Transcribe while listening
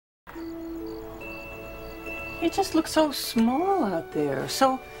You just look so small out there,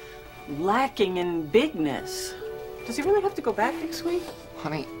 so lacking in bigness. Does he really have to go back next week?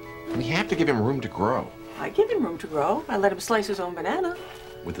 Honey, we have to give him room to grow. I give him room to grow. I let him slice his own banana.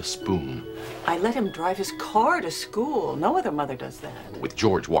 With a spoon. I let him drive his car to school. No other mother does that. With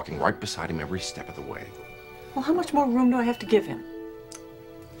George walking right beside him every step of the way. Well, how much more room do I have to give him?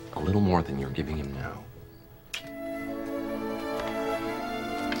 A little more than you're giving him now.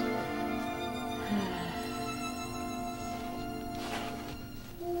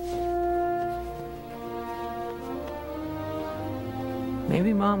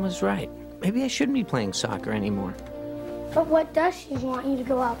 Maybe Mom was right. Maybe I shouldn't be playing soccer anymore. But what does she want you to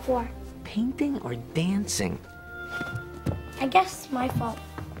go out for? Painting or dancing? I guess it's my fault.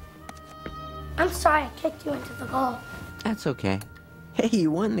 I'm sorry I kicked you into the goal. That's okay. Hey,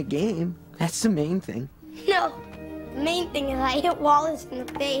 you won the game. That's the main thing. No, the main thing is I hit Wallace in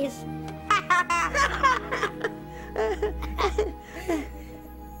the face.